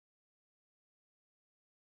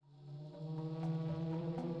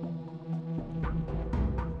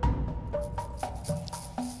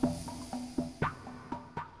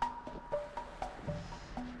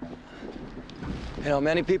You know,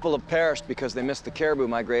 many people have perished because they missed the caribou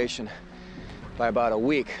migration by about a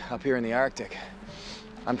week up here in the Arctic.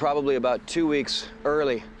 I'm probably about 2 weeks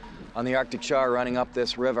early on the Arctic char running up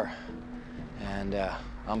this river, and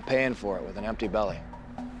I'm paying for it with an empty belly.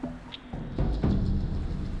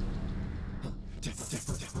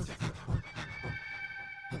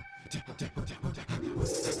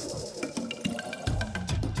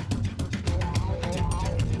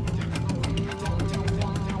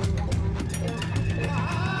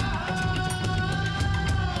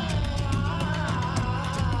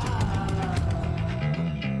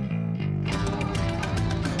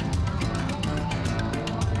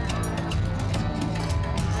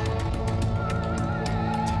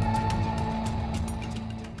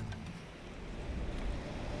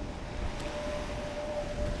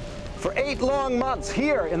 For 8 long months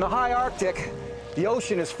here in the high Arctic, the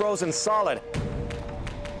ocean is frozen solid.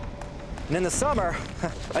 And in the summer,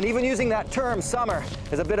 and even using that term summer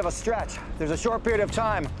is a bit of a stretch, there's a short period of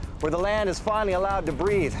time where the land is finally allowed to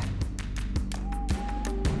breathe.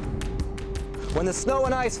 When the snow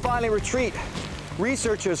and ice finally retreat,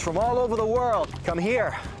 researchers from all over the world come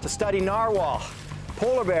here to study narwhal,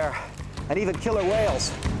 polar bear, and even killer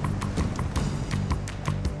whales.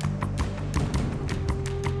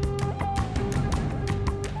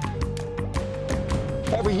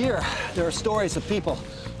 Every year, there are stories of people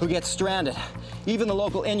who get stranded. Even the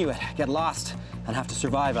local Inuit get lost and have to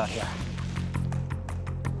survive out here.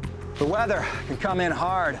 The weather can come in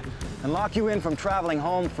hard and lock you in from traveling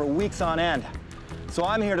home for weeks on end. So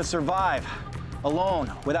I'm here to survive,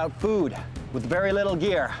 alone, without food, with very little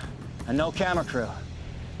gear, and no camera crew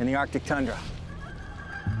in the Arctic tundra.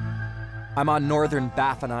 I'm on northern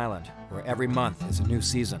Baffin Island, where every month is a new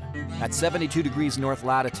season. At 72 degrees north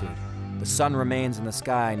latitude, the sun remains in the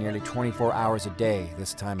sky nearly 24 hours a day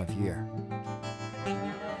this time of year.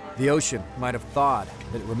 The ocean might have thawed,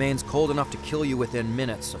 but it remains cold enough to kill you within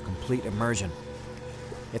minutes of complete immersion.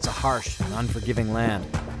 It's a harsh and unforgiving land.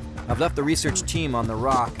 I've left the research team on the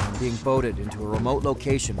rock and I'm being boated into a remote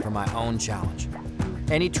location for my own challenge.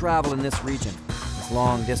 Any travel in this region is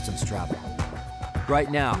long-distance travel.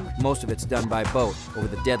 Right now, most of it's done by boat over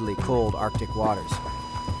the deadly cold Arctic waters.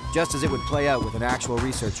 Just as it would play out with an actual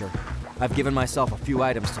researcher, I've given myself a few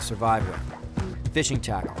items to survive with. Fishing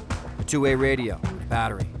tackle, a two-way radio, and a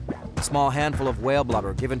battery, a small handful of whale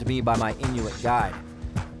blubber given to me by my Inuit guide,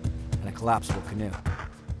 and a collapsible canoe.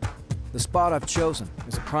 The spot I've chosen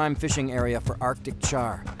is a prime fishing area for Arctic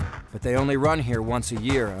char, but they only run here once a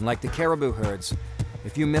year, and like the caribou herds,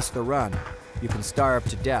 if you miss the run, you can starve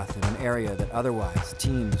to death in an area that otherwise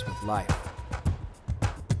teems with life.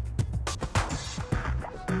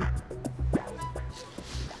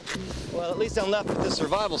 Well, at least I'm left with this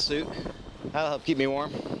survival suit. That'll help keep me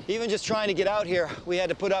warm. Even just trying to get out here, we had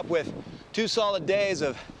to put up with 2 solid days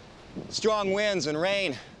of strong winds and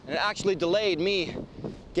rain, and it actually delayed me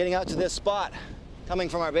getting out to this spot, coming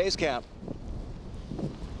from our base camp.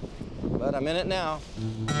 But I'm in it now.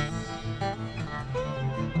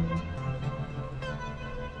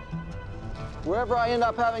 Wherever I end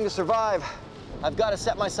up having to survive, I've got to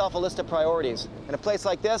set myself a list of priorities. In a place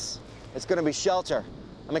like this, it's going to be shelter.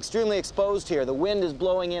 I'm extremely exposed here. The wind is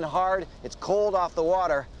blowing in hard, it's cold off the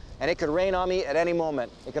water, and it could rain on me at any moment.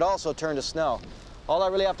 It could also turn to snow. All I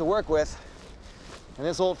really have to work with in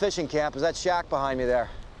this old fishing camp is that shack behind me there.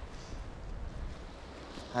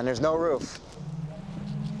 And there's no roof.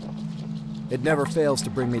 It never fails to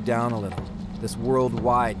bring me down a little, this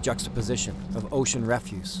worldwide juxtaposition of ocean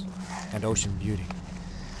refuse and ocean beauty.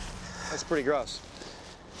 That's pretty gross.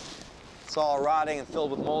 It's all rotting and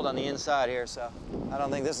filled with mold on the inside here, so I don't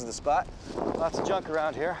think this is the spot. Lots of junk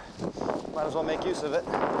around here. Might as well make use of it.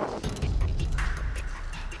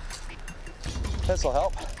 This'll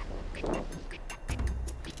help.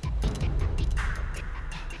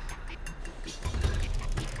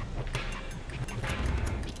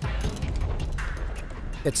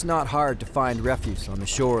 It's not hard to find refuse on the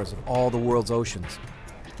shores of all the world's oceans.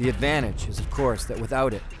 The advantage is, of course, that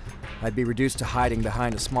without it, I'd be reduced to hiding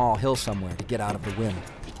behind a small hill somewhere to get out of the wind.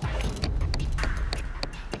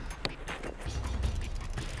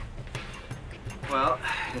 Well,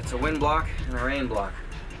 it's a wind block and a rain block.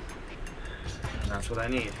 And that's what I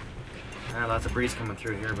need. Lots of breeze coming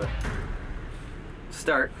through here, but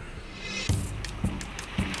start.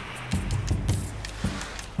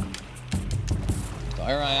 So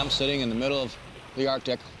here I am sitting in the middle of the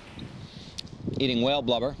Arctic, eating whale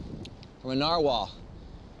blubber from a narwhal.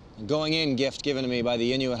 A going-in gift given to me by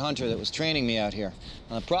the Inuit hunter that was training me out here.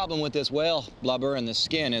 Now, the problem with this whale blubber and the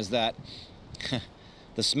skin is that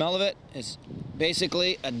the smell of it is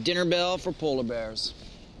basically a dinner bell for polar bears.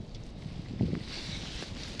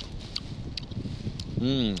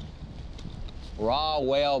 Mmm. Raw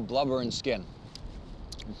whale blubber and skin.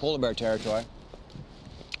 In polar bear territory.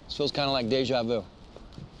 This feels kind of like deja vu.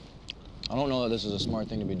 I don't know that this is a smart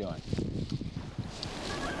thing to be doing.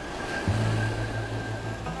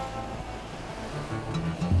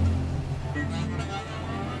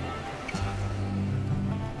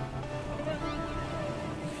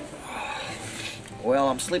 Well,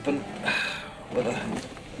 I'm sleeping with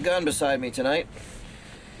a gun beside me tonight.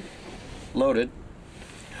 Loaded.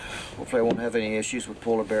 Hopefully I won't have any issues with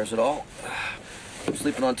polar bears at all. I'm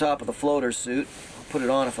sleeping on top of the floater suit. I'll put it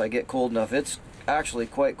on if I get cold enough. It's actually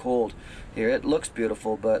quite cold here. It looks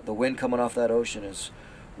beautiful, but the wind coming off that ocean is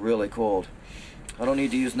really cold. I don't need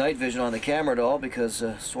to use night vision on the camera at all because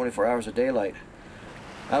it's 24 hours of daylight.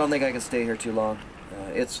 I don't think I can stay here too long.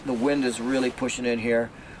 The wind is really pushing in here.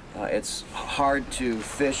 It's hard to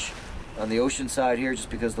fish on the ocean side here just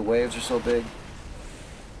because the waves are so big.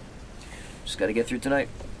 Just got to get through tonight.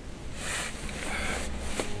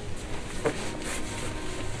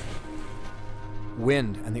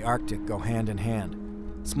 Wind and the Arctic go hand in hand.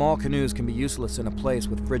 Small canoes can be useless in a place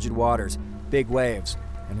with frigid waters, big waves,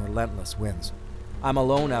 and relentless winds. I'm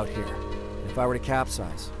alone out here. If I were to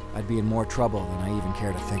capsize, I'd be in more trouble than I even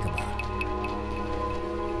care to think about.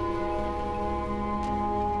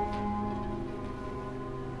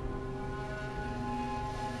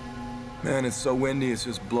 Man, it's so windy, it's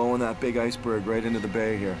just blowing that big iceberg right into the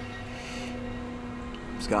bay here.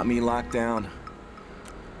 It's got me locked down.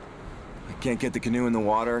 I can't get the canoe in the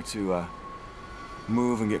water to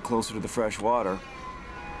move and get closer to the fresh water.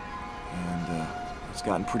 And it's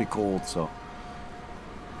gotten pretty cold, so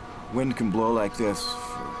wind can blow like this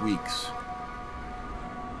for weeks.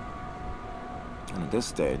 And at this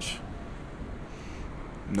stage,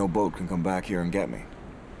 no boat can come back here and get me.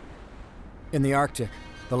 In the Arctic,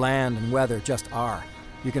 the land and weather just are.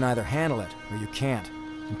 You can either handle it or you can't.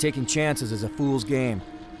 And taking chances is a fool's game.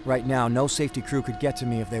 Right now, no safety crew could get to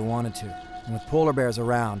me if they wanted to. And with polar bears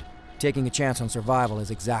around, taking a chance on survival is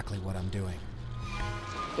exactly what I'm doing.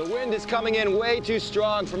 The wind is coming in way too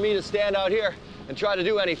strong for me to stand out here and try to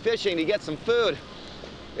do any fishing to get some food.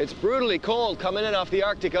 It's brutally cold coming in off the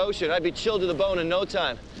Arctic Ocean. I'd be chilled to the bone in no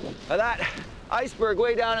time. Now that iceberg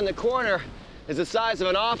way down in the corner is the size of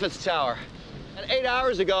an office tower. And 8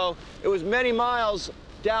 hours ago, it was many miles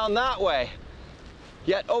down that way.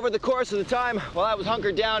 Yet over the course of the time, while I was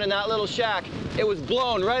hunkered down in that little shack, it was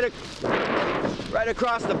blown right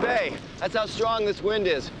across the bay. That's how strong this wind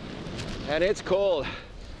is. And it's cold.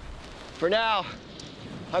 For now,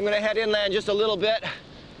 I'm gonna head inland just a little bit,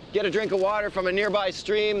 get a drink of water from a nearby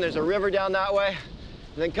stream. There's a river down that way,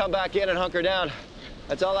 and then come back in and hunker down.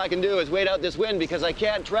 That's all I can do is wait out this wind because I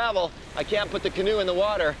can't travel. I can't put the canoe in the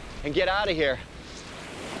water and get out of here.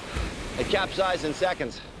 It capsized in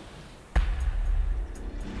seconds.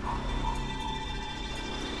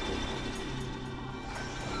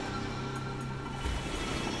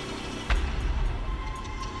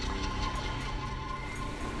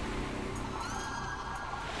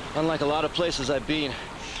 Unlike a lot of places I've been,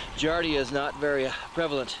 Giardia is not very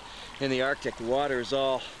prevalent in the Arctic. The water is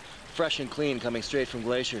all fresh and clean, coming straight from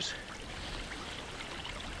glaciers.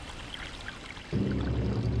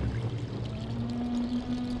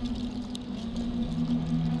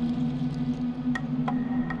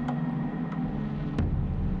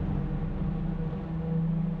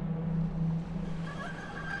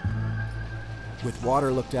 With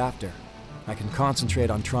water looked after, I can concentrate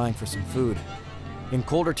on trying for some food. In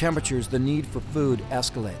colder temperatures, the need for food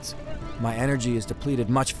escalates. My energy is depleted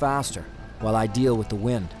much faster while I deal with the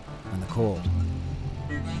wind and the cold.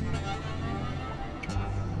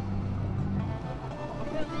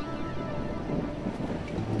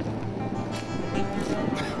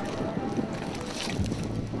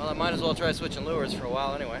 Well, I might as well try switching lures for a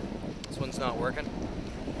while anyway. This one's not working.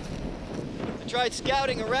 I tried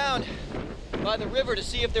scouting around by the river to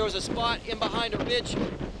see if there was a spot in behind a ridge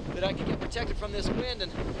that I could get protected from this wind,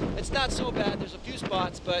 and it's not so bad. There's a few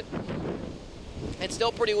spots, but it's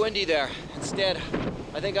still pretty windy there. Instead,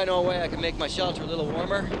 I think I know a way I can make my shelter a little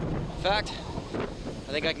warmer. In fact,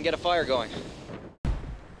 I think I can get a fire going.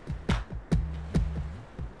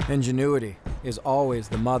 Ingenuity is always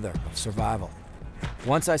the mother of survival.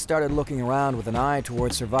 Once I started looking around with an eye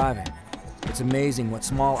towards surviving, it's amazing what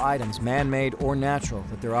small items, man-made or natural,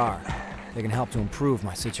 that there are. They can help to improve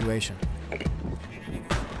my situation.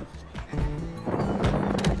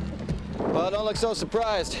 Well, don't look so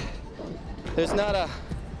surprised. There's not a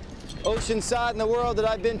ocean side in the world that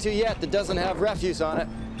I've been to yet that doesn't have refuse on it.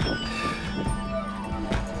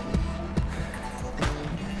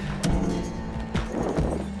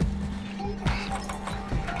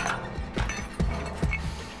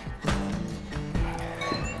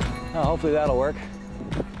 Oh, hopefully that'll work.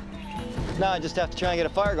 Now I just have to try and get a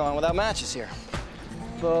fire going without matches here.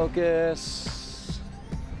 Focus.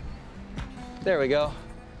 There we go.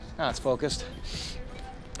 Now it's focused.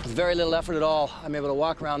 With very little effort at all, I'm able to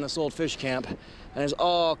walk around this old fish camp, and there's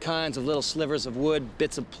all kinds of little slivers of wood,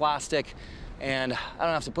 bits of plastic, and I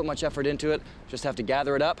don't have to put much effort into it. Just have to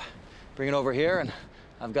gather it up, bring it over here, and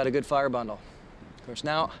I've got a good fire bundle. Of course,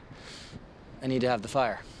 now I need to have the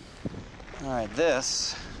fire. All right,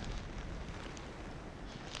 this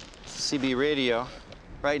is the CB radio.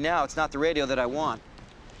 Right now, it's not the radio that I want.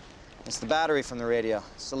 It's the battery from the radio.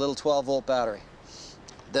 It's a little 12-volt battery.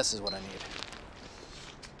 This is what I need.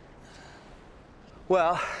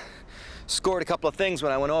 Well, scored a couple of things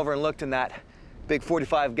when I went over and looked in that big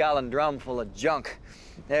 45-gallon drum full of junk.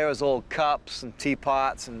 There was old cups and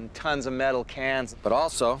teapots and tons of metal cans, but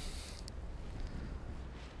also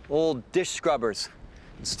old dish scrubbers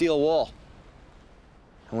and steel wool.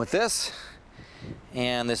 And with this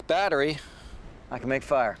and this battery, I can make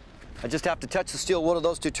fire. I just have to touch the steel wool of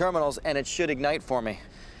those two terminals and it should ignite for me.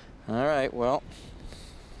 All right, well,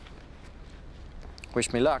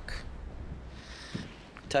 wish me luck.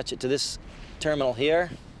 Touch it to this terminal here.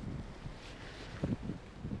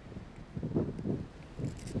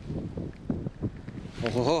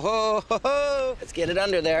 Oh, let's get it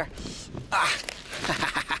under there. Ah.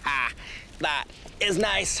 That is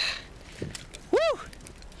nice. Woo!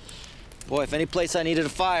 Boy, if any place I needed a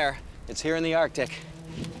fire, it's here in the Arctic.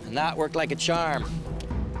 And that worked like a charm.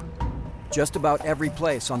 Just about every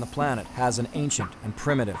place on the planet has an ancient and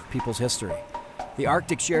primitive people's history. The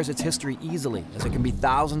Arctic shares its history easily, as it can be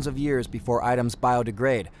thousands of years before items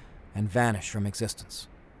biodegrade and vanish from existence.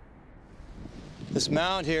 This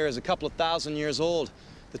mound here is a couple of thousand years old.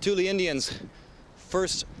 The Thule Indians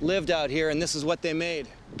first lived out here, and this is what they made.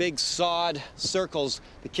 Big sod circles.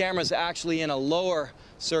 The camera's actually in a lower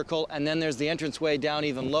circle, and then there's the entranceway down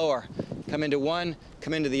even lower. Come into one,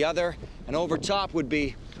 come into the other, and over top would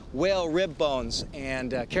be whale rib bones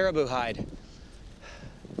and caribou hide.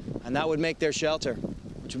 And that would make their shelter,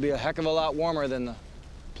 which would be a heck of a lot warmer than the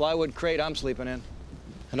plywood crate I'm sleeping in.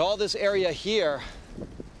 And all this area here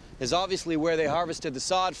is obviously where they harvested the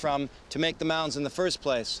sod from to make the mounds in the first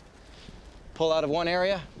place. Pull out of one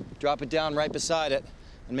area, drop it down right beside it,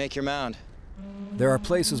 and make your mound. There are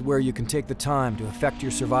places where you can take the time to affect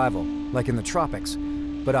your survival, like in the tropics.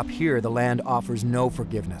 But up here, the land offers no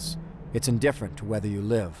forgiveness. It's indifferent to whether you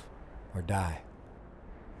live or die.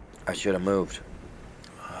 I should have moved.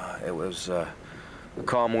 It was a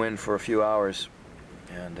calm wind for a few hours,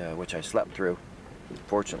 and which I slept through,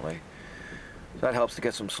 fortunately. That helps to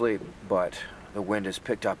get some sleep, but the wind has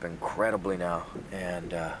picked up incredibly now,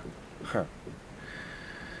 and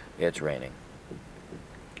it's raining.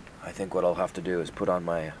 I think what I'll have to do is put on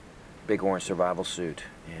my big orange survival suit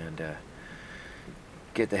and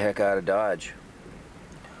get the heck out of Dodge,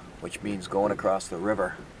 which means going across the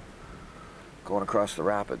river, going across the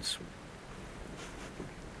rapids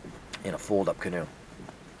in a fold-up canoe.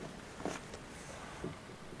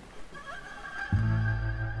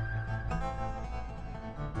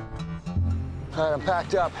 All right, I'm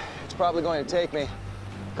packed up. It's probably going to take me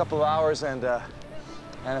a couple of hours and a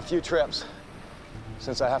few trips,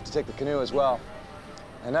 since I have to take the canoe as well.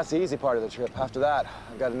 And that's the easy part of the trip. After that,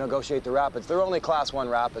 I've got to negotiate the rapids. They're only Class 1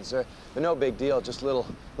 rapids. They're no big deal, just little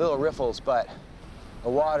riffles, but the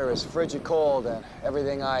water is frigid cold, and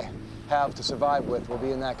everything I have to survive with will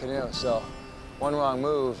be in that canoe. So one wrong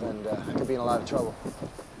move and I could be in a lot of trouble.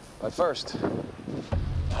 But first,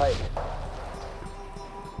 hike.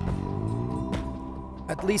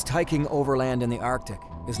 At least hiking overland in the Arctic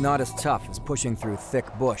is not as tough as pushing through thick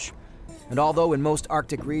bush. And although in most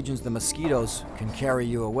Arctic regions the mosquitoes can carry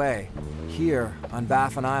you away, here on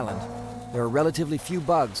Baffin Island, there are relatively few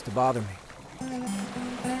bugs to bother me.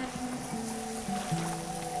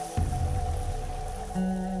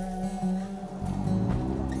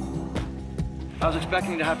 I was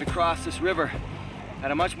expecting to have to cross this river at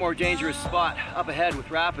a much more dangerous spot up ahead with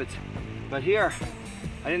rapids. But here,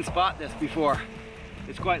 I didn't spot this before.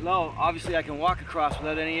 It's quite low. Obviously, I can walk across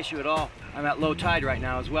without any issue at all. I'm at low tide right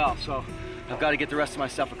now as well, so I've got to get the rest of my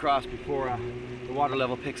stuff across before the water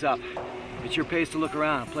level picks up. It sure pays to look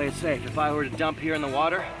around and play it safe. If I were to dump here in the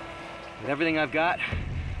water, with everything I've got,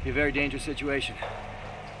 it'd be a very dangerous situation.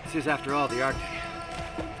 This is, after all, the Arctic.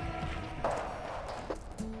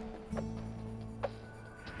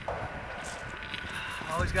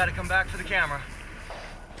 Always got to come back for the camera.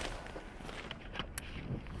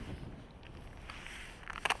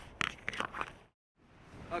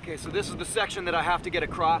 Okay, so this is the section that I have to get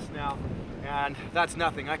across now, and that's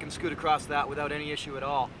nothing. I can scoot across that without any issue at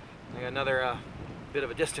all. I got another bit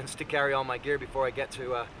of a distance to carry all my gear before I get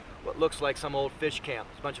to what looks like some old fish camp.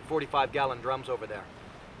 There's a bunch of 45-gallon drums over there.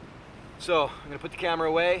 So I'm gonna put the camera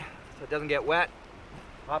away so it doesn't get wet,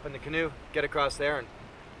 hop in the canoe, get across there, and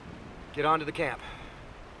get onto the camp.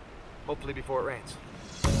 Hopefully before it rains.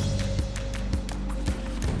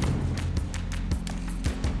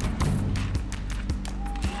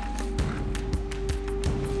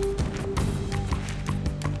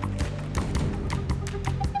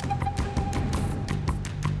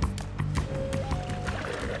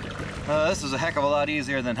 This was a heck of a lot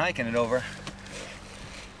easier than hiking it over.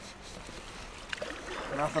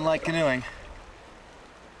 Nothing like canoeing.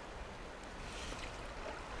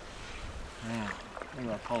 Yeah, maybe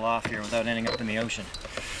I'll pull off here without ending up in the ocean.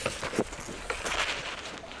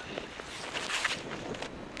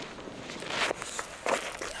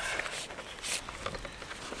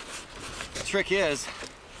 The trick is,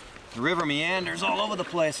 the river meanders all over the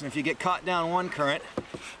place, and if you get caught down one current,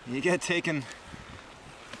 you get taken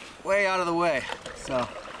way out of the way. So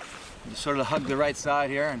just sort of hug the right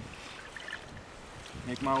side here and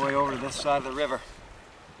make my way over to this side of the river.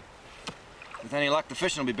 With any luck, the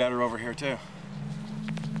fishing will be better over here too.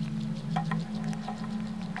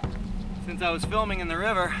 Since I was filming in the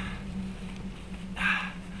river,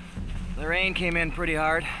 the rain came in pretty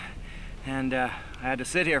hard, and I had to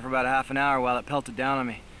sit here for about a half an hour while it pelted down on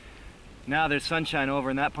me. Now there's sunshine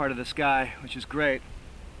over in that part of the sky, which is great.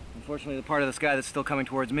 Unfortunately, the part of the sky that's still coming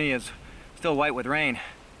towards me is still white with rain.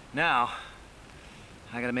 Now,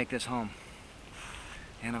 I gotta make this home.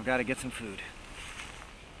 And I've gotta get some food.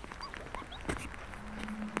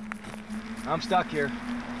 I'm stuck here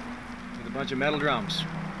with a bunch of metal drums.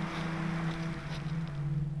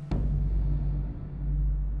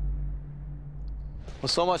 Well,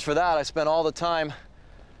 so much for that. I spent all the time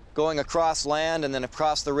going across land and then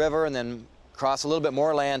across the river and then across a little bit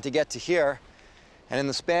more land to get to here. And in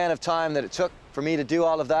the span of time that it took for me to do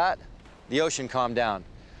all of that, the ocean calmed down.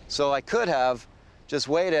 So I could have just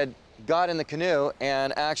waited, got in the canoe,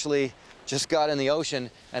 and actually just got in the ocean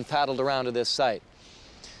and paddled around to this site.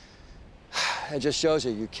 It just shows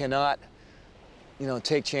you cannot,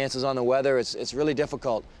 take chances on the weather. It's really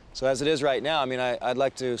difficult. So as it is right now, I mean, I'd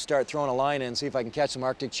like to start throwing a line in and see if I can catch some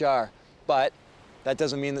Arctic char. But that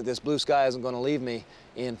doesn't mean that this blue sky isn't going to leave me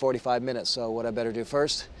in 45 minutes. So what I better do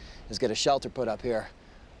first is get a shelter put up here.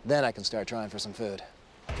 Then I can start trying for some food.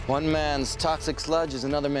 One man's toxic sludge is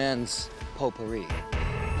another man's potpourri.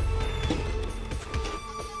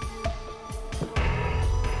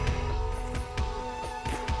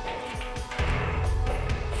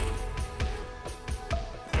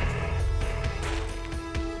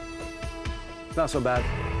 It's not so bad.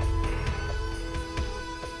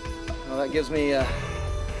 Well, that gives me a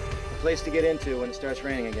place to get into when it starts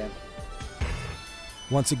raining again.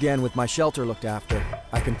 Once again, with my shelter looked after,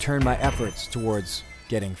 I can turn my efforts towards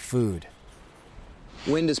getting food.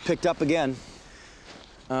 Wind has picked up again.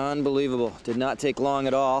 Unbelievable. Did not take long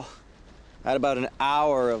at all. I had about an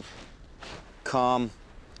hour of calm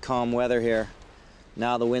weather here.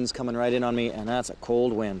 Now the wind's coming right in on me, and that's a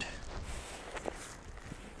cold wind.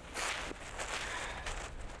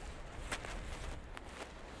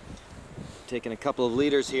 Taking a couple of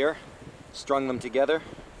leaders here, strung them together.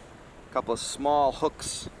 A couple of small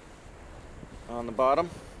hooks on the bottom.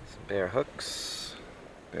 Some bare hooks,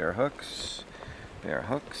 bare hooks, bare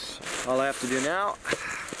hooks. All I have to do now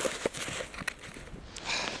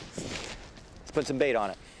is put some bait on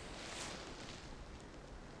it.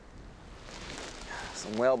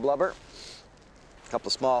 Some whale blubber, a couple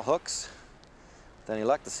of small hooks. With any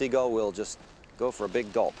luck, the seagull will just go for a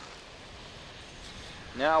big gulp.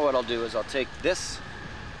 Now what I'll do is I'll take this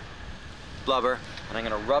blubber and I'm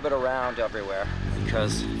gonna rub it around everywhere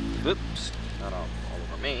because, oops, not all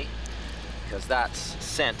over me, because that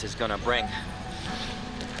scent is gonna bring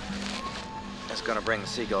the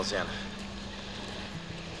seagulls in.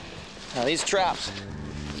 Now these traps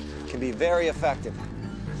can be very effective.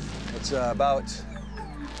 It's about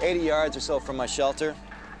 80 yards or so from my shelter.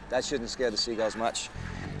 That shouldn't scare the seagulls much.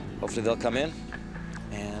 Hopefully they'll come in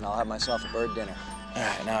and I'll have myself a bird dinner. All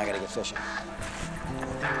right, now I gotta get fishing.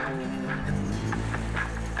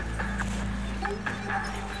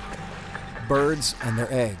 Birds and their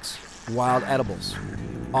eggs, wild edibles,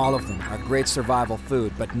 all of them are great survival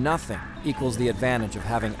food, but nothing equals the advantage of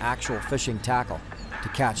having actual fishing tackle to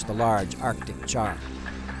catch the large Arctic char.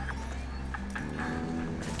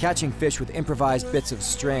 Catching fish with improvised bits of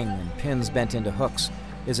string and pins bent into hooks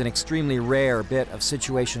is an extremely rare bit of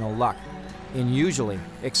situational luck in usually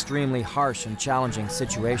extremely harsh and challenging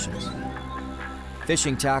situations.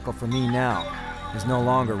 Fishing tackle for me now is no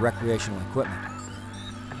longer recreational equipment.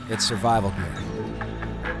 It's survival gear.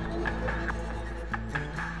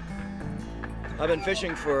 I've been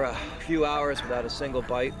fishing for a few hours without a single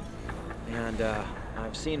bite, and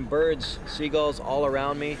I've seen birds, seagulls all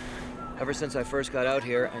around me ever since I first got out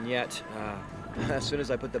here, and yet, as soon as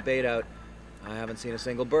I put the bait out, I haven't seen a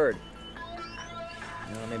single bird.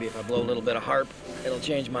 You know, maybe if I blow a little bit of harp, it'll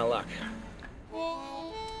change my luck.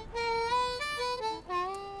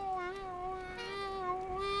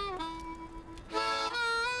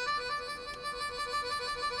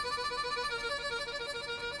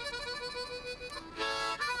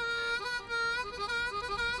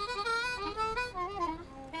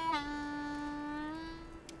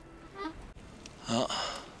 Well,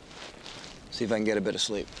 see if I can get a bit of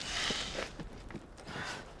sleep.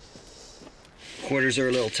 Quarters are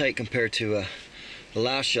a little tight compared to the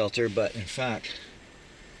last shelter, but in fact,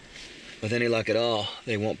 with any luck at all,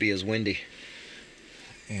 they won't be as windy.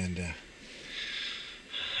 And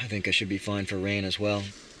I think I should be fine for rain as well.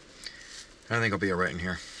 I think I'll be all right in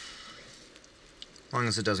here, as long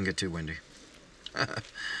as it doesn't get too windy.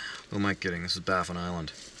 Who am I kidding? This is Baffin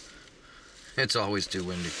Island. It's always too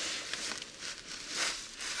windy.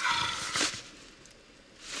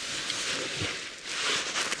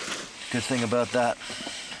 Good thing about that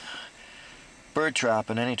bird trap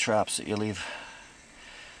and any traps that you leave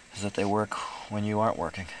is that they work when you aren't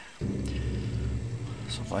working.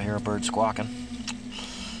 So if I hear a bird squawking,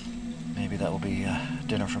 maybe that will be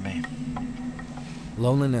dinner for me.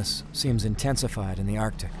 Loneliness seems intensified in the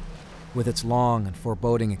Arctic, with its long and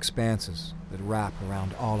foreboding expanses that wrap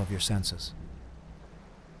around all of your senses.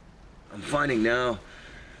 I'm finding now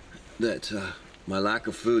that my lack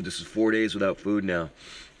of food, this is 4 days without food now,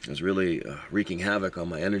 is really wreaking havoc on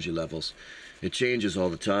my energy levels. It changes all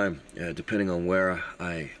the time, depending on where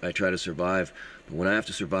I try to survive. But when I have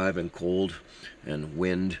to survive in cold and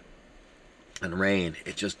wind and rain,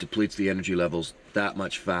 it just depletes the energy levels that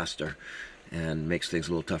much faster and makes things a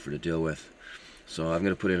little tougher to deal with. So I'm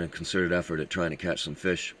going to put in a concerted effort at trying to catch some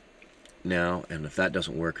fish now, and if that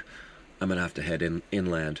doesn't work, I'm going to have to head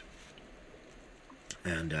inland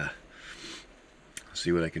and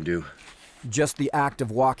see what I can do. Just the act of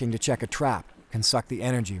walking to check a trap can suck the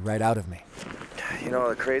energy right out of me. You know,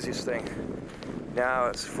 the craziest thing, now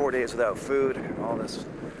it's 4 days without food, all this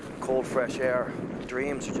cold, fresh air.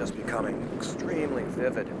 Dreams are just becoming extremely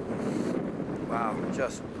vivid. Wow,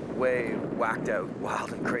 just way whacked out,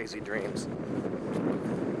 wild and crazy dreams.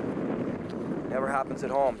 Never happens at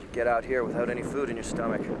home. You get out here without any food in your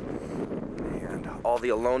stomach. And all the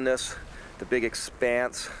aloneness, the big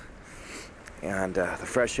expanse, and the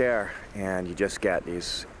fresh air, and you just get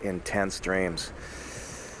these intense dreams.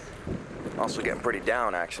 Also getting pretty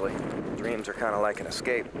down, actually. Dreams are kind of like an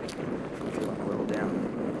escape. Feeling a little down.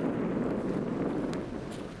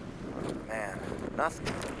 Oh, man, nothing.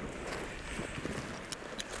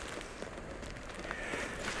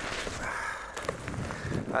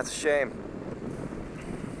 That's a shame.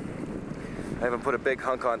 I haven't put a big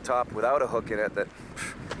hunk on top without a hook in it that,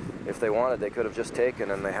 if they wanted, they could have just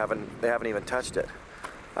taken, and they haven't even touched it.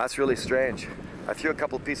 That's really strange. I threw a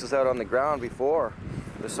couple pieces out on the ground before.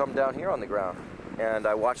 There's some down here on the ground, and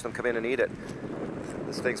I watched them come in and eat it.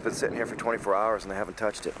 This thing's been sitting here for 24 hours and they haven't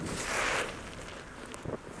touched it.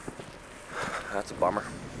 That's a bummer.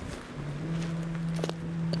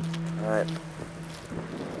 All right,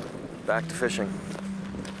 back to fishing.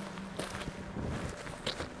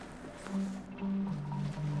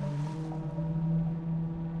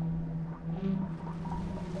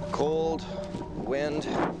 Cold, wind,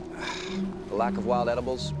 the lack of wild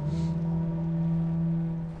edibles.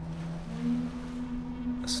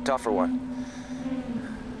 It's a tougher one.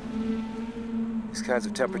 These kinds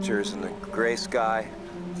of temperatures in the gray sky,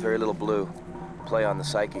 very little blue, play on the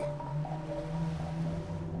psyche.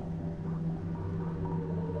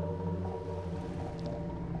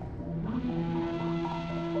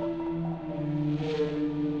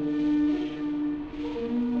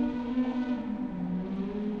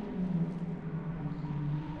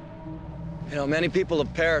 You know, many people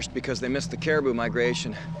have perished because they missed the caribou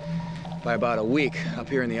migration by about a week up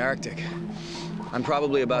here in the Arctic. I'm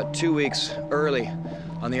probably about 2 weeks early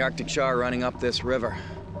on the Arctic char running up this river,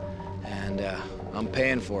 and I'm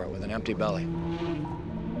paying for it with an empty belly.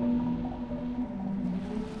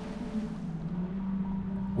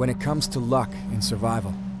 When it comes to luck in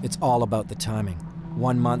survival, it's all about the timing.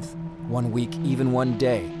 1 month, 1 week, even 1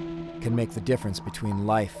 day can make the difference between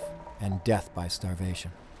life and death by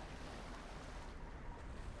starvation.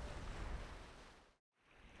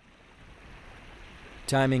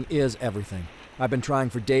 Timing is everything. I've been trying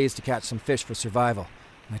for days to catch some fish for survival,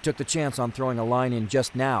 and I took the chance on throwing a line in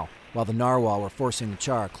just now while the narwhal were forcing the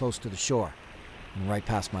char close to the shore and right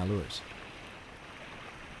past my lures.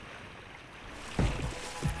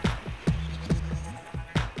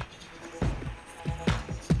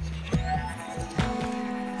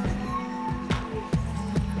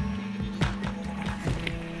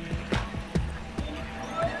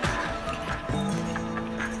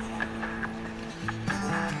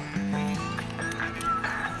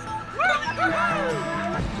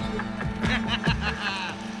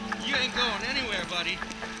 going anywhere, buddy.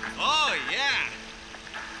 Oh, yeah.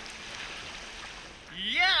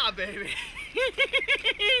 Yeah, baby.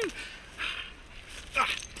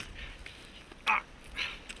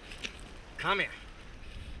 Come here.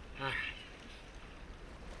 All right.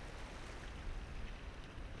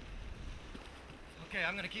 Okay,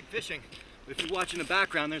 I'm gonna keep fishing. If you watch in the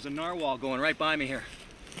background, there's a narwhal going right by me here.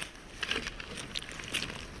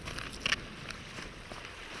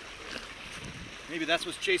 Maybe that's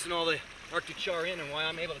what's chasing all the Arctic char in and why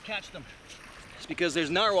I'm able to catch them. It's because there's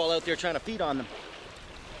narwhal out there trying to feed on them.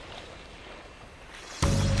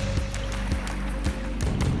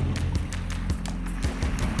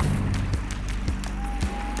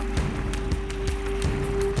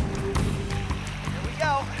 Here we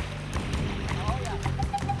go. Oh yeah.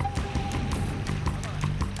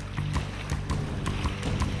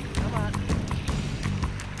 Come on.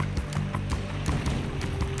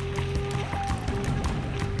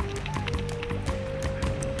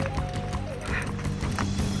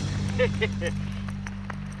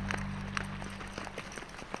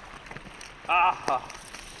 Ah,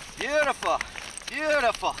 beautiful,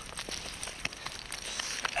 beautiful.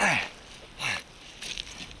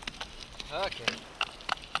 Okay.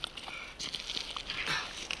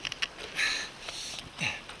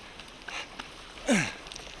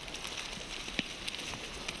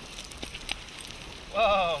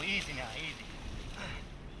 Whoa, easy now, easy.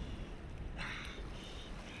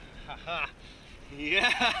 Haha.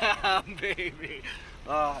 Yeah, baby.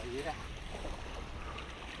 Oh, yeah.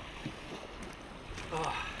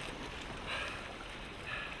 Oh.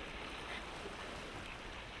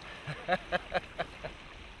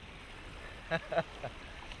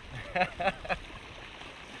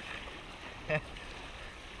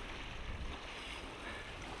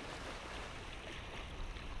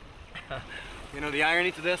 You know, the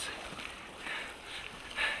irony to this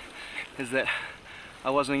is that I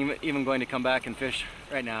wasn't even going to come back and fish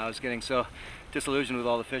right now. I was getting so disillusioned with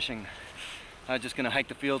all the fishing. I was just going to hike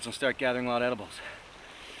the fields and start gathering wild edibles.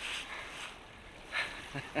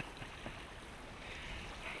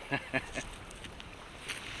 I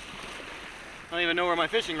don't even know where my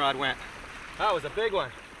fishing rod went. That was a big one.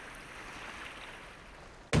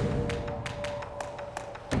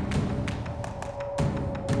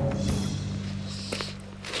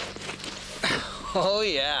 Oh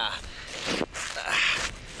yeah.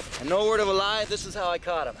 And no word of a lie, this is how I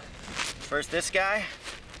caught him. First this guy,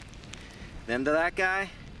 then to that guy,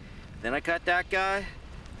 then I caught that guy,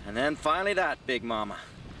 and then finally that big mama.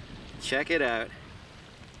 Check it out.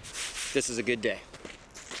 This is a good day.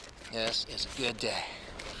 This is a good day.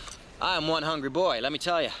 I'm one hungry boy, let me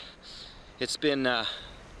tell you. It's been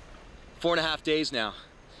 4.5 days now,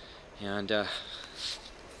 and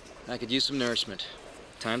I could use some nourishment.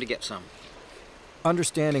 Time to get some.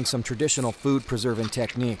 Understanding some traditional food preserving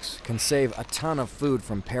techniques can save a ton of food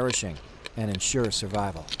from perishing and ensure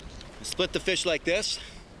survival. I split the fish like this.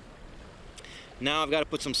 Now I've got to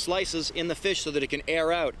put some slices in the fish so that it can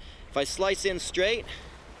air out. If I slice in straight,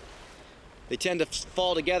 they tend to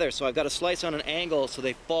fall together, so I've got to slice on an angle so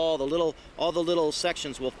they fall, all the little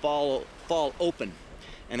sections will fall open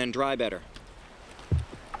and then dry better.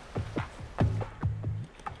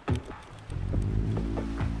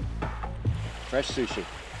 Fresh sushi.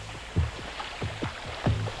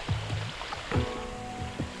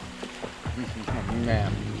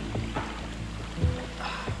 Man.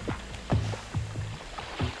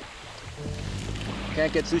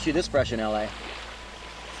 Can't get sushi this fresh in LA.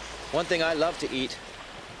 One thing I love to eat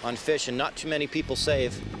on fish, and not too many people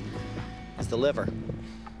save, is the liver.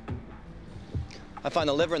 I find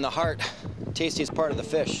the liver and the heart the tastiest part of the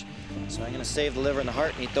fish. So I'm gonna save the liver and the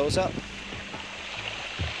heart and eat those up.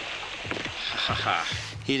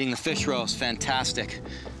 Eating the fish roast, fantastic.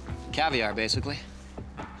 Caviar, basically.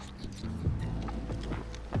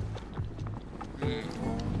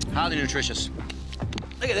 Highly nutritious.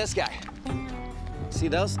 Look at this guy. See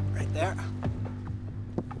those right there?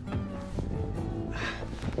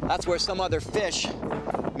 That's where some other fish,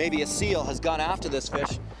 maybe a seal, has gone after this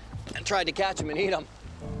fish and tried to catch him and eat him.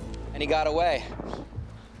 And he got away.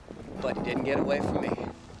 But he didn't get away from me.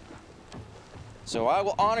 So I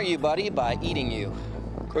will honor you, buddy, by eating you.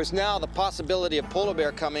 Of course, now the possibility of polar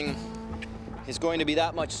bear coming is going to be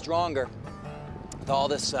that much stronger with all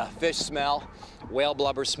this fish smell, whale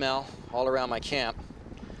blubber smell all around my camp.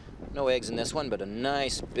 No eggs in this one, but a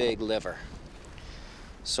nice big liver.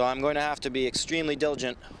 So I'm going to have to be extremely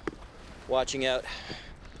diligent watching out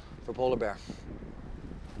for polar bear.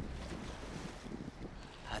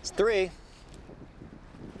 That's 3.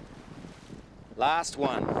 Last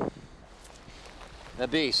one. The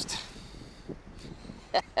beast.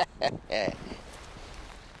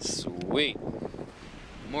 Sweet.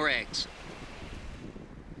 More eggs.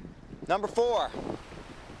 Number 4.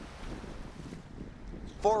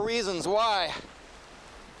 4 reasons why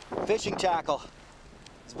fishing tackle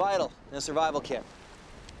is vital in a survival kit.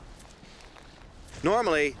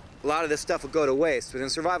 Normally, a lot of this stuff would go to waste, but in a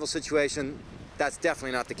survival situation, that's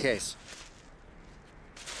definitely not the case.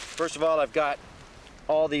 First of all, I've got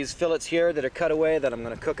all these fillets here that are cut away that I'm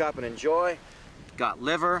going to cook up and enjoy. Got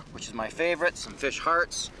liver, which is my favorite, some fish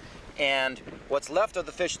hearts, and what's left of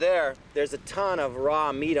the fish there's a ton of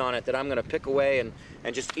raw meat on it that I'm going to pick away and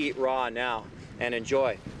just eat raw now and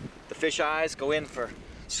enjoy. The fish eyes go in for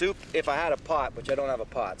soup if I had a pot, which I don't have a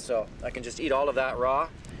pot, so I can just eat all of that raw.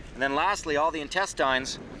 And then lastly, all the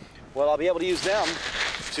intestines, well, I'll be able to use them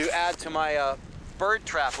to add to my bird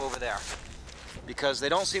trap over there, because they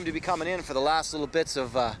don't seem to be coming in for the last little bits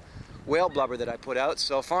of whale blubber that I put out,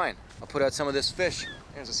 so fine. I'll put out some of this fish.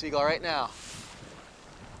 There's a seagull right now.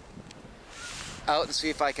 Out and see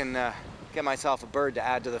if I can get myself a bird to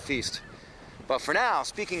add to the feast. But for now,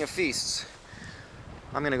 speaking of feasts,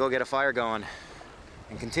 I'm gonna go get a fire going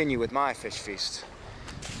and continue with my fish feast.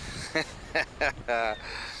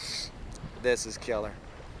 This is killer.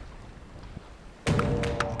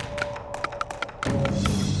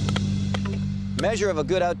 Measure of a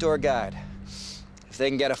good outdoor guide: if they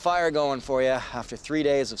can get a fire going for you after 3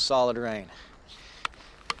 days of solid rain.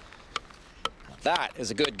 That is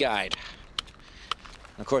a good guide.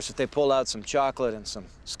 Of course, if they pull out some chocolate and some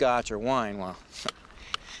scotch or wine, well,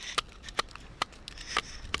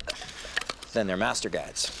 then they're master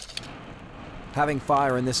guides. Having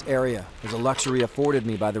fire in this area is a luxury afforded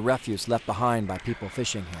me by the refuse left behind by people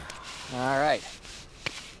fishing here. All right.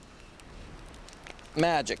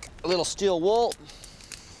 Magic. A little steel wool,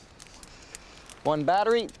 1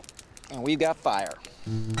 battery, and we've got fire.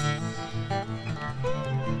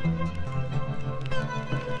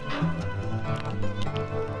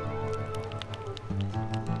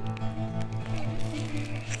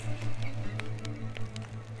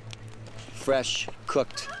 Fresh,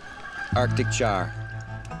 cooked Arctic char.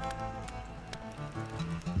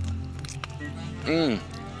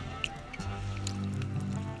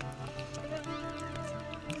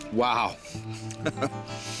 Wow.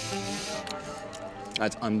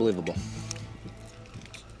 That's unbelievable.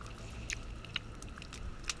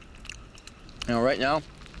 Now, right now,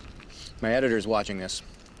 my editor's watching this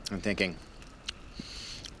and thinking,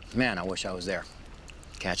 man, I wish I was there,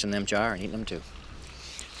 catching them char and eating them too.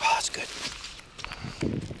 Oh, that's good.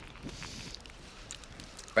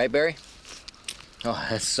 Right, Barry? Oh,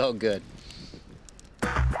 that's so good.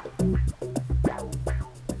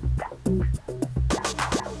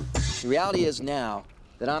 The reality is now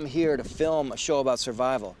that I'm here to film a show about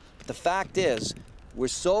survival. But the fact is, we're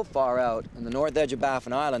so far out in the north edge of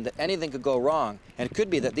Baffin Island that anything could go wrong. And it could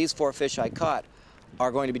be that these 4 fish I caught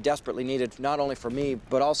are going to be desperately needed, not only for me,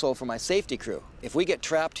 but also for my safety crew. If we get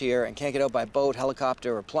trapped here and can't get out by boat,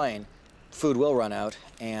 helicopter, or plane, food will run out,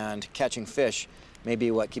 and catching fish may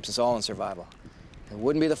be what keeps us all in survival. It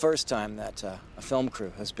wouldn't be the first time that a film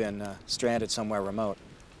crew has been stranded somewhere remote.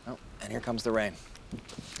 Oh, and here comes the rain.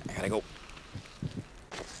 I gotta go.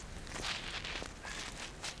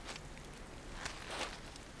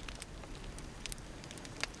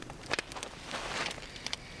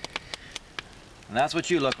 And that's what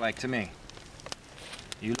you look like to me.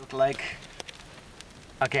 You look like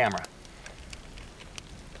a camera.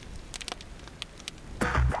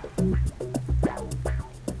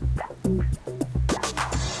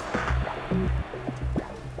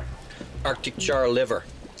 Arctic char liver.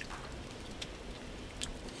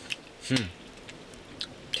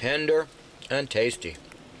 Tender and tasty.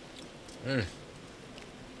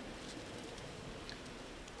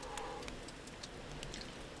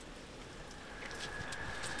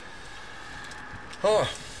 Oh,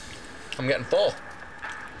 I'm getting full.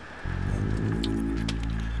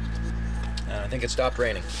 I think it stopped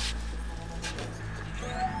raining.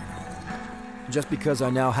 Just because I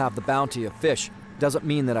now have the bounty of fish doesn't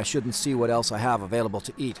mean that I shouldn't see what else I have available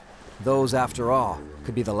to eat. Those, after all,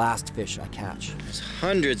 could be the last fish I catch. There's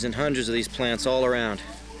hundreds and hundreds of these plants all around.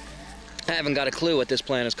 I haven't got a clue what this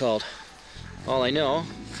plant is called. All I know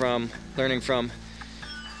from learning from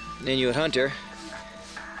an Inuit hunter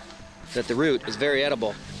that the root is very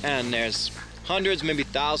edible, and there's hundreds, maybe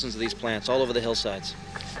thousands of these plants all over the hillsides.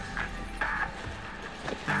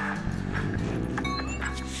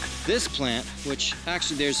 This plant, which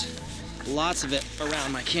actually there's lots of it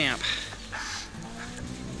around my camp,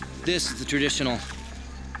 this is the traditional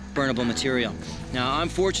burnable material. Now, I'm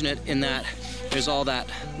fortunate in that there's all that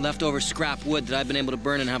leftover scrap wood that I've been able to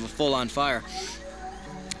burn and have a full-on fire.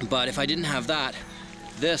 But if I didn't have that,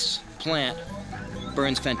 this plant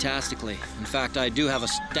burns fantastically. In fact, I do have a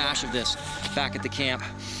stash of this back at the camp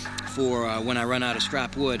for when I run out of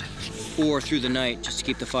scrap wood or through the night just to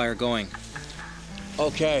keep the fire going.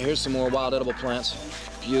 Okay, here's some more wild edible plants.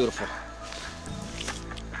 Beautiful.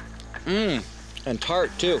 And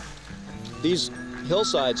tart too. These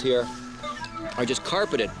hillsides here are just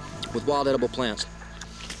carpeted with wild edible plants.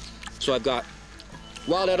 So I've got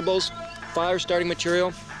wild edibles, fire starting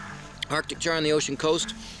material, Arctic char on the ocean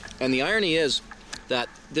coast, and the irony is that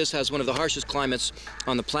this has one of the harshest climates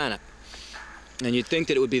on the planet. And you'd think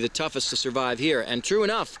that it would be the toughest to survive here. And true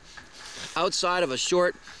enough, outside of a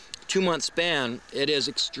short 2-month span, it is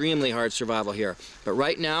extremely hard survival here. But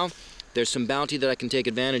right now, there's some bounty that I can take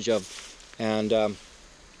advantage of, and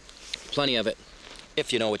plenty of it,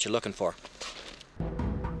 if you know what you're looking for.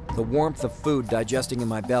 The warmth of food digesting in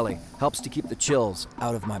my belly helps to keep the chills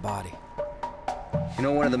out of my body. You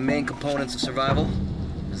know, one of the main components of survival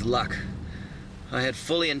is luck. I had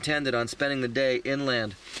fully intended on spending the day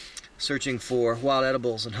inland, searching for wild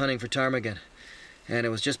edibles and hunting for ptarmigan. And it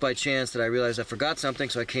was just by chance that I realized I forgot something,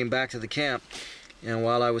 so I came back to the camp. And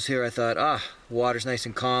while I was here, I thought, water's nice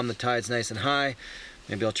and calm, the tide's nice and high.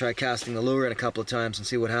 Maybe I'll try casting the lure in a couple of times and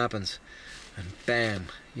see what happens. And bam,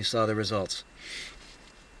 you saw the results.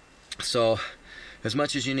 So, as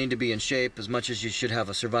much as you need to be in shape, as much as you should have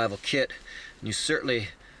a survival kit, you certainly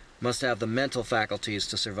must have the mental faculties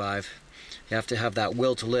to survive. You have to have that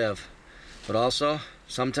will to live. But also,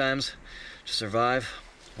 sometimes, to survive,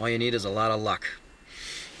 all you need is a lot of luck.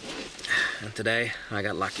 And today, I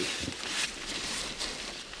got lucky.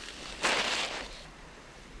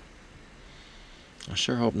 I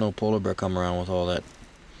sure hope no polar bear come around with all that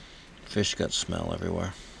fish gut smell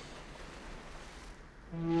everywhere.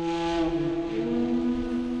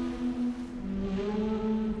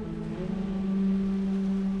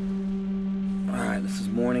 Alright, this is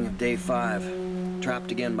morning of day 5.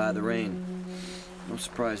 Trapped again by the rain. No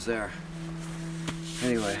surprise there.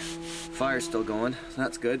 Anyway, fire's still going, so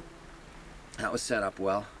that's good. That was set up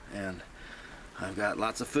well, and I've got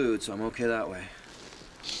lots of food, so I'm okay that way.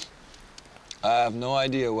 I have no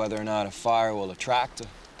idea whether or not a fire will attract a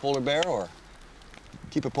polar bear or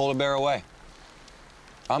keep a polar bear away.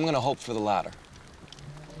 I'm gonna hope for the latter.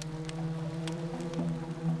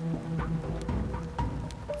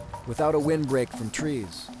 Without a windbreak from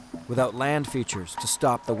trees, without land features to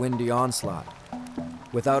stop the windy onslaught,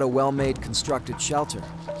 without a well-made constructed shelter,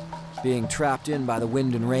 being trapped in by the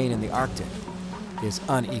wind and rain in the Arctic is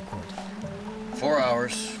unequaled. 4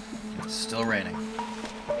 hours, it's still raining.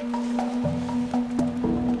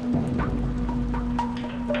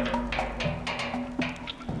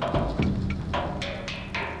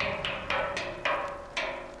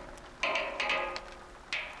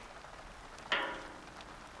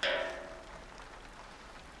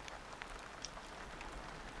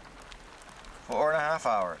 Four and a half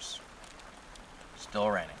hours. Still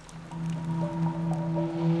raining.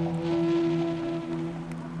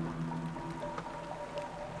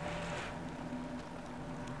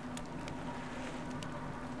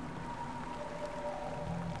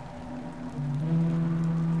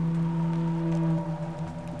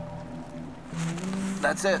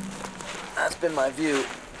 That's it. That's been my view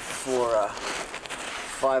for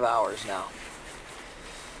 5 hours now.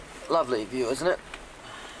 Lovely view, isn't it?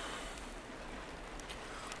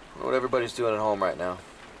 I don't know what everybody's doing at home right now.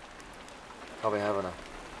 Probably having a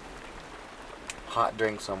hot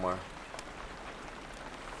drink somewhere.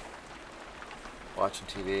 Watching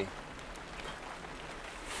TV.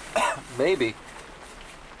 Maybe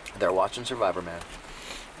they're watching Survivorman.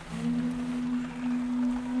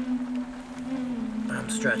 I'm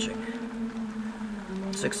stretching.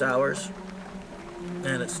 6 hours,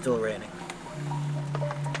 and it's still raining.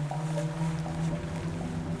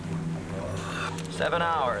 7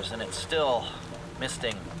 hours, and it's still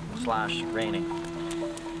misting / raining.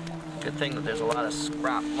 Good thing that there's a lot of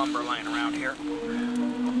scrap lumber lying around here.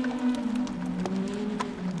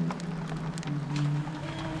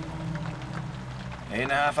 Eight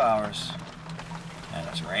and a half hours, and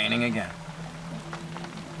it's raining again.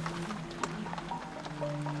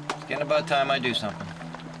 It's getting about time I do something.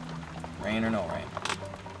 Rain or no rain.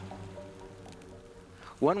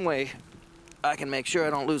 One way I can make sure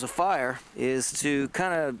I don't lose a fire is to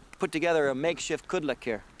kind of put together a makeshift kudlik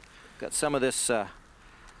here. Got some of this,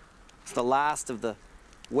 it's the last of the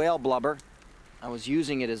whale blubber. I was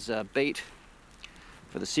using it as bait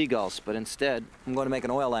for the seagulls, but instead I'm going to make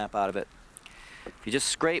an oil lamp out of it. If you just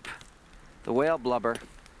scrape the whale blubber,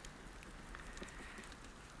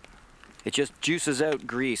 it just juices out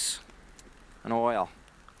grease and oil.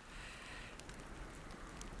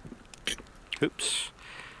 Oops.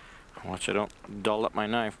 Watch I don't dull up my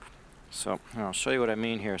knife. So I'll show you what I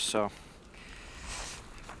mean here. So,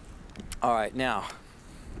 all right, now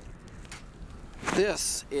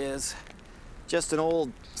this is just an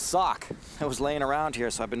old sock that was laying around here,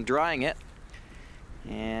 so I've been drying it,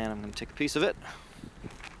 and I'm going to take a piece of it,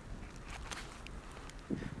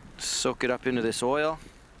 soak it up into this oil.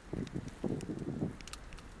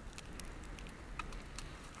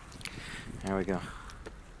 There we go.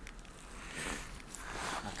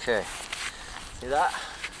 Okay, see that?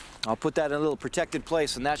 I'll put that in a little protected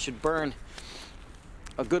place, and that should burn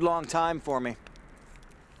a good long time for me.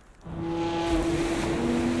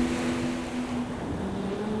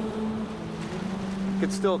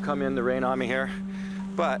 Could still come in to rain on me here,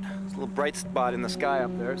 but there's a little bright spot in the sky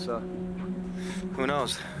up there, so who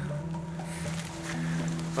knows?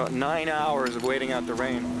 About 9 hours of waiting out the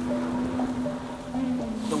rain.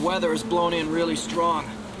 The weather is blown in really strong,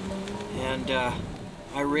 and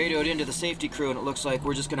I radioed into the safety crew, and it looks like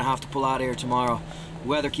we're just gonna have to pull out of here tomorrow. The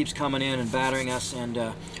weather keeps coming in and battering us, and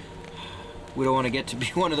we don't want to get to be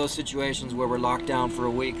one of those situations where we're locked down for a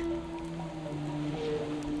week.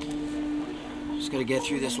 Just gotta get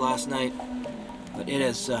through this last night, but it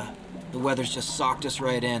is, the weather's just socked us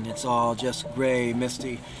right in. It's all just gray,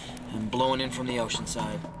 misty, and blowing in from the ocean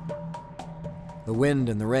side. The wind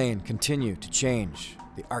and the rain continue to change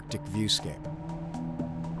the Arctic viewscape.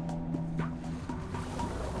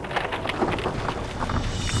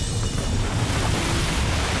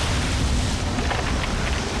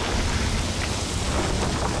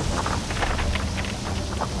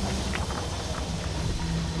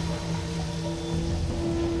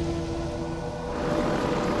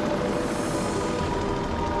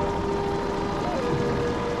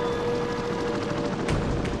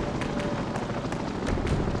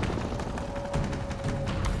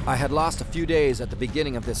 I had lost a few days at the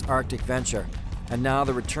beginning of this Arctic venture, and now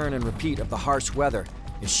the return and repeat of the harsh weather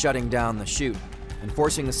is shutting down the chute and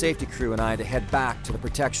forcing the safety crew and I to head back to the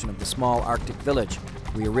protection of the small Arctic village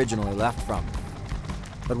we originally left from.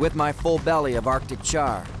 But with my full belly of Arctic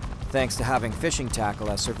char, thanks to having fishing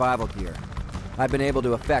tackle as survival gear, I've been able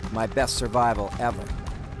to effect my best survival ever,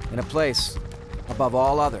 in a place, above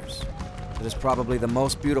all others, that is probably the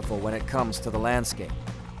most beautiful when it comes to the landscape,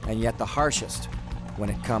 and yet the harshest when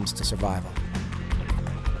it comes to survival.